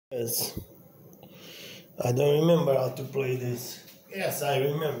Yes. I don't remember how to play this. Yes, I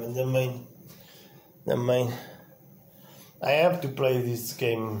remember the main. I have to play this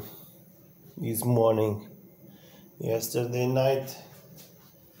game this morning. Yesterday night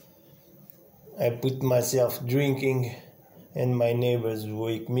I put myself drinking and my neighbors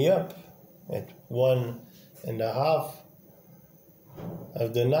wake me up at 1:30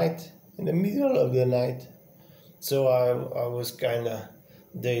 of the night, in the middle of the night. So I was kinda,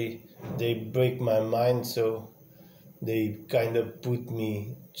 they break my mind, so they kinda put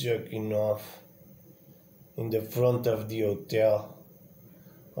me jerking off in the front of the hotel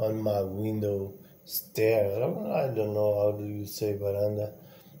on my window stair. I don't know how do you say veranda.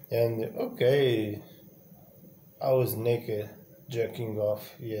 And okay, I was naked jerking off,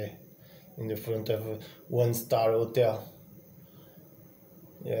 yeah, in the front of a 1-star hotel.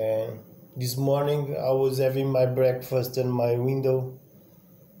 Yeah. This morning I was having my breakfast in my window,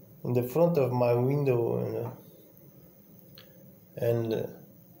 in the front of my window, and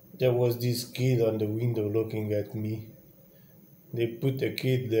there was this kid on the window looking at me. They put a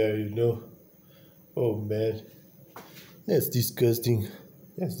kid there, you know. Oh man, that's disgusting.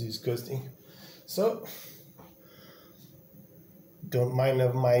 That's disgusting. So, don't mind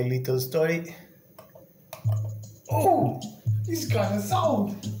of my little story. Oh, this kind of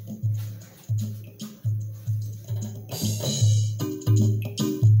sound.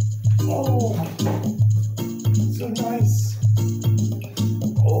 Oh, so nice.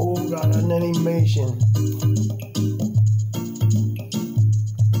 Oh, got an animation.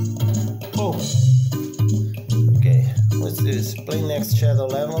 Oh, okay. What's this? Play next shadow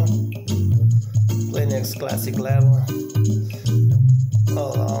level. Play next classic level.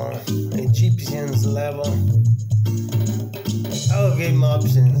 Hold on. Egyptians level. Oh, game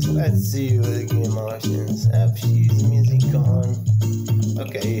options. Let's see what the game options. Use music on.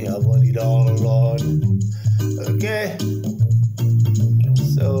 Okay, I want it all on. Okay.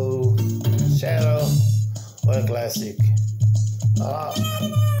 So, shadow or classic.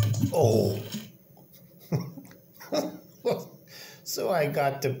 Oh. So I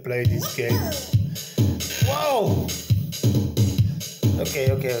got to play this game. Whoa.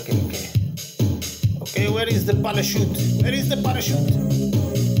 Okay. Okay, where is the parachute? Where is the parachute?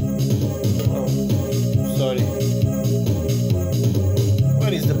 Oh, sorry.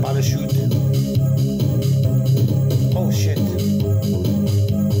 Where is the parachute? Oh shit.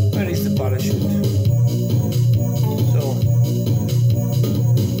 Where is the parachute? So.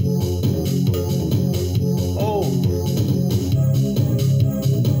 Oh.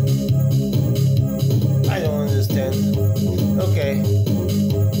 I don't understand. Okay.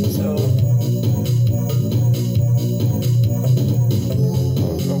 So.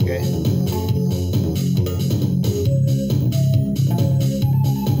 Okay.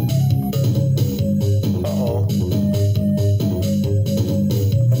 Uh-oh.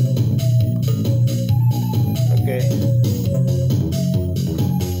 Okay.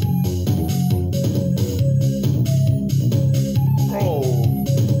 Oh.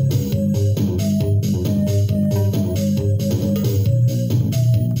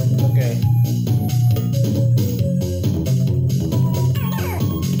 Okay.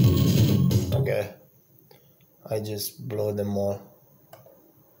 Okay. I just blow them all.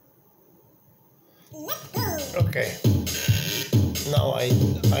 Okay. Now I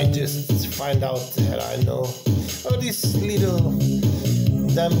just find out that I know. Oh, these little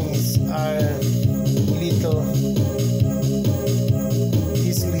dummies are little.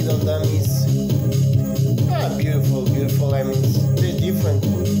 These little dummies are beautiful lemmings. They're different.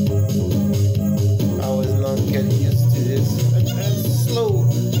 I was not getting used to this.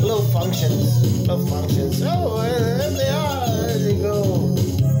 Low functions. Oh, there they are. There they go.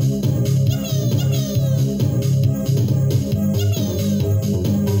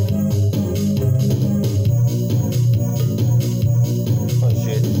 Oh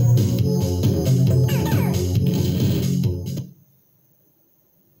shit.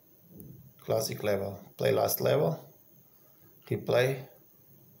 Classic level. Play last level. Replay.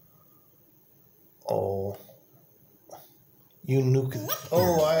 Oh. You nuke.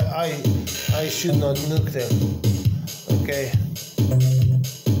 Oh, I should not nuke them. Okay.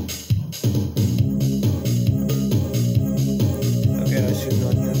 Okay, I should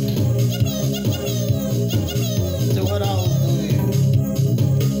not nuke. So what I'll do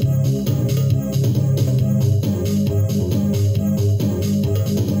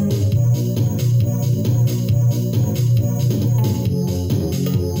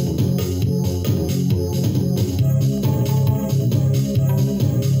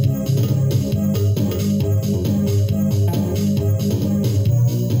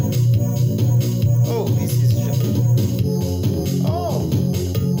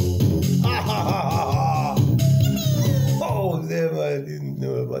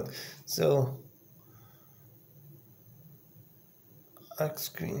So arc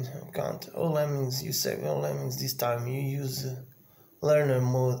screen account. Oh, Lemmings, you said oh Lemmings this time you use learner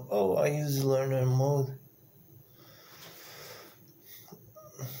mode. Oh, I use learner mode.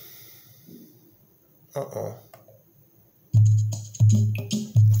 Uh-oh.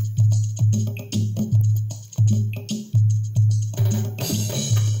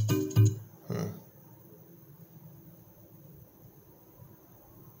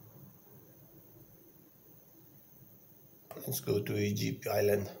 Let's go to Egypt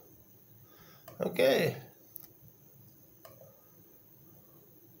Island. Okay.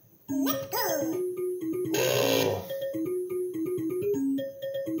 Let's go. Whoa.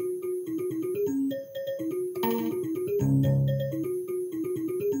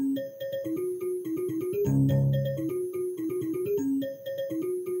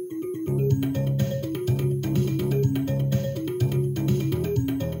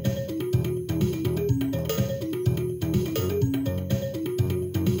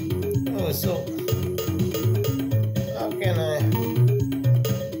 Oh, so how can I?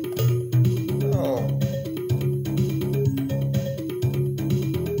 Oh.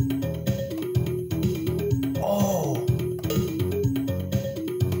 Oh.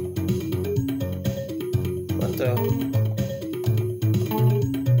 What the?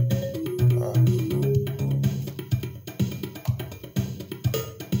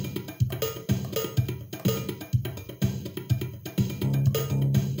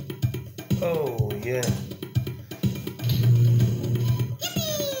 Oh, yeah.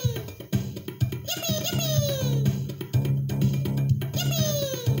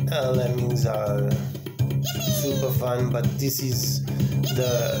 Lemmings are super fun, but this is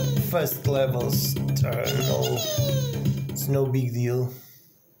the first levels. It's no big deal.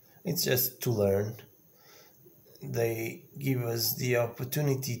 It's just to learn. They give us the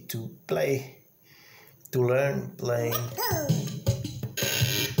opportunity to play, to learn playing.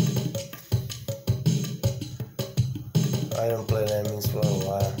 I don't play Lemmings for a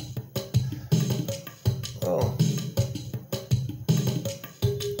while. Oh.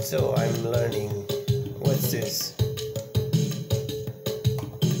 So I'm learning. What's this?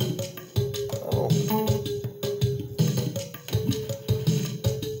 Oh.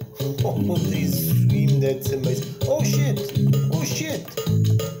 Oh, this scream, that's amazing. Oh shit! Oh shit!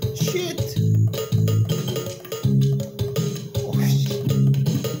 Shit! Oh shit!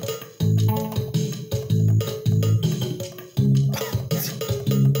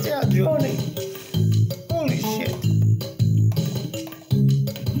 They are drowning! Holy shit!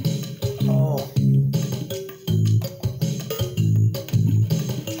 Oh.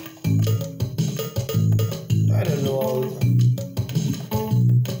 I don't know.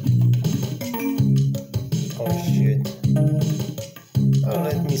 Oh shit. Oh,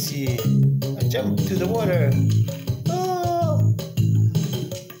 let me see. I jumped to the water. Oh.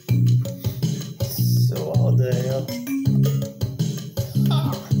 So how the hell?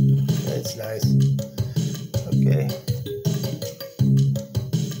 Ah. That's nice. Okay.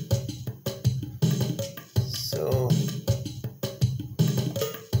 So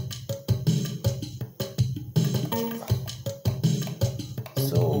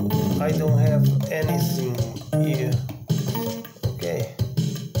I don't have anything here. Okay.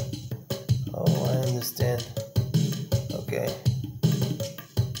 Oh, I understand. Okay.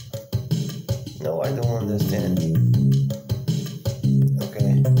 No, I don't understand.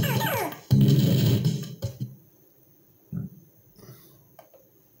 Okay.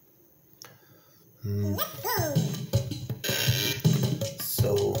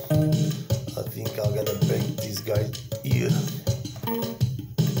 So I think I'm gonna break this guy's ear.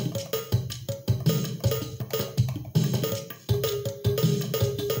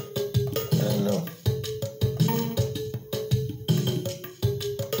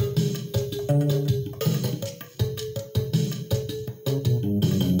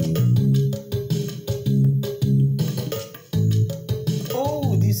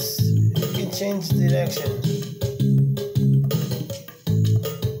 Oh, this you can change direction.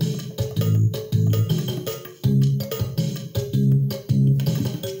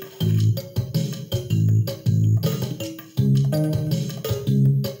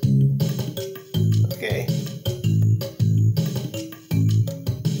 Okay.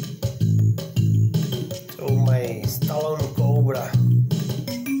 So my Stallone Cobra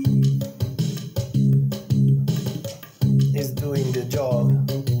is doing the job.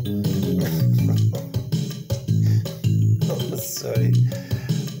 Oh, sorry.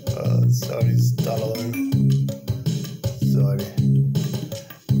 Sorry, Stallone. Sorry.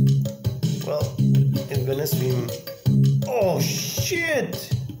 Well, I'm gonna swim. Oh shit!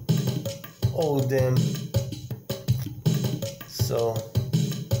 all of them. So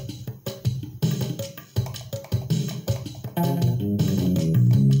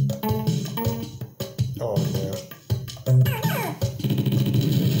oh damn.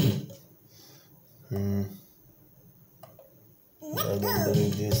 I don't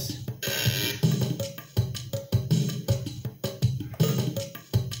believe this.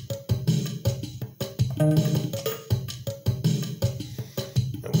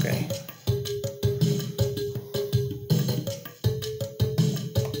 Okay.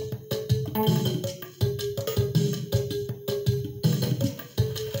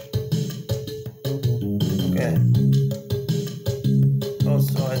 Okay.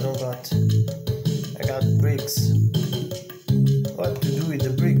 Also, I got bricks. What to do with the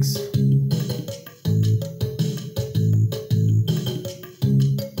bricks?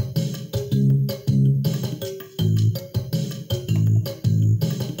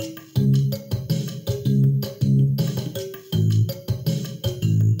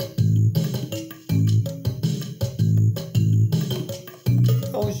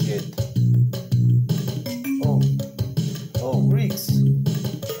 Oh shit. Oh, bricks.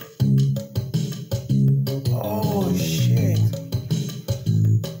 Oh shit.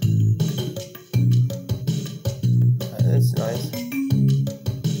 That's nice.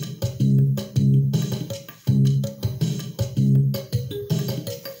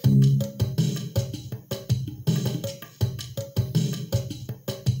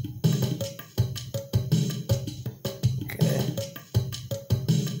 Okay.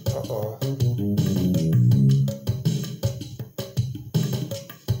 Uh-oh.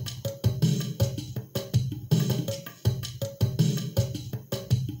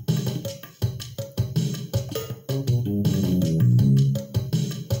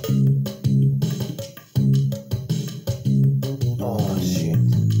 Oh shit.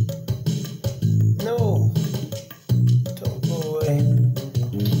 No. Don't go away.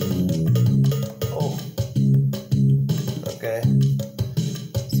 Oh. Okay.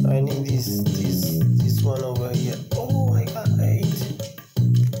 So I need this one over here. Oh, I got 8.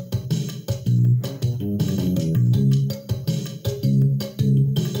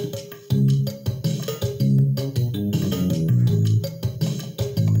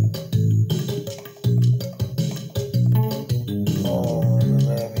 Oh, I don't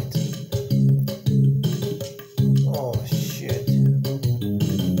have it. Oh shit.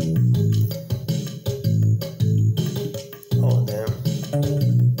 Oh damn.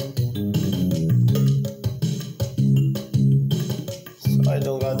 So I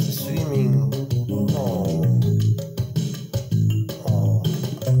don't got the swimming. Oh. Oh.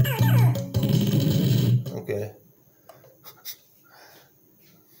 Okay.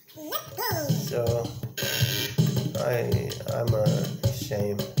 So I'm a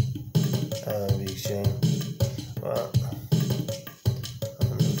shame. A big shame. Well,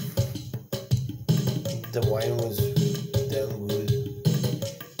 the wine was damn good.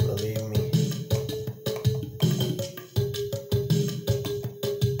 Believe me.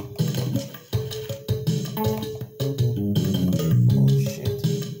 Oh shit.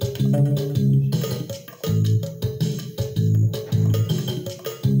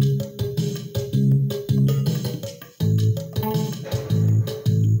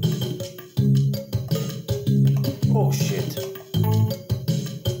 Oh shit.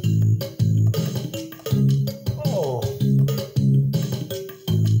 Oh.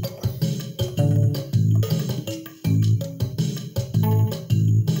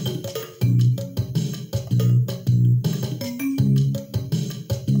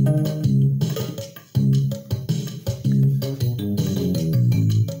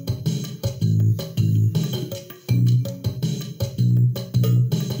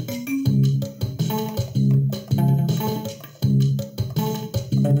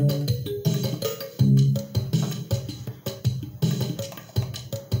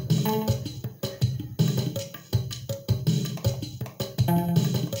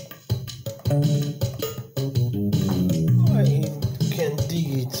 I can't dig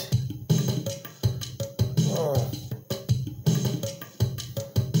it. Oh.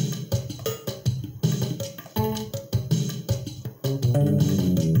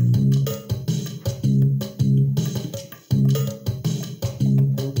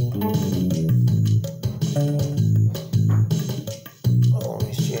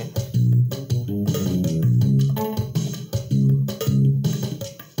 Holy shit.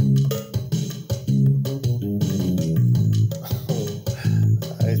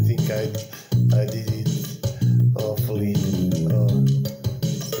 I think I did it awfully. Oh,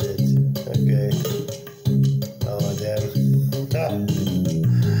 shit. Okay. Oh, damn.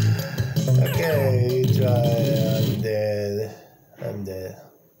 I'm dead.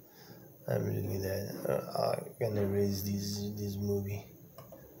 I'm really dead. I'm gonna erase this movie.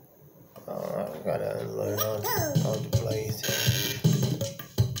 I gotta learn how to play it.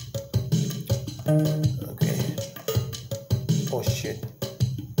 Okay. Oh shit.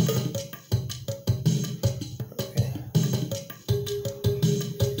 Okay.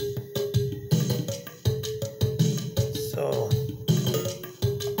 So.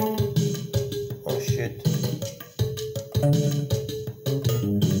 Oh shit.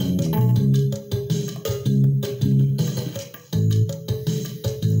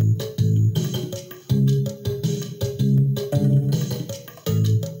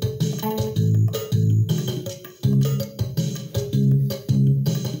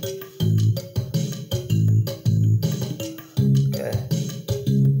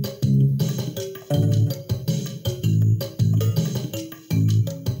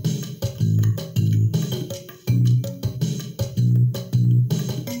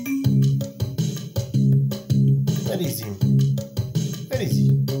 Where is he? Where is he?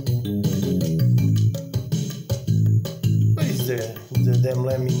 Where is the damn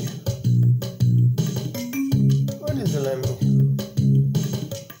lemming? Where is the lemming?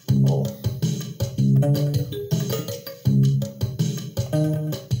 Oh.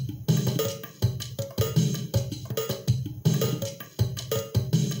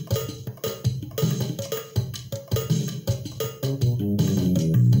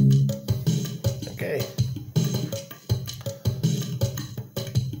 Okay.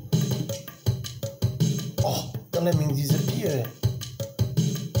 Oh, the lemming disappeared.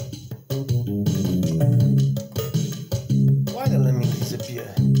 Why the lemming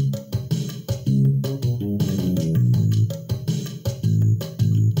disappeared?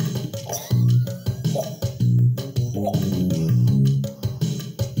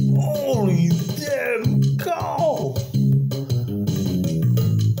 Holy damn cow!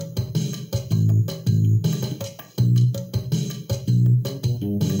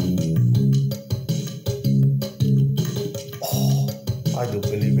 I don't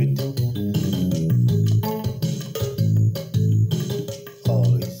believe it.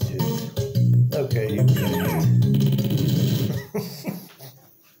 Holy shit. Okay, you believe it.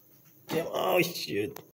 Damn, oh shit.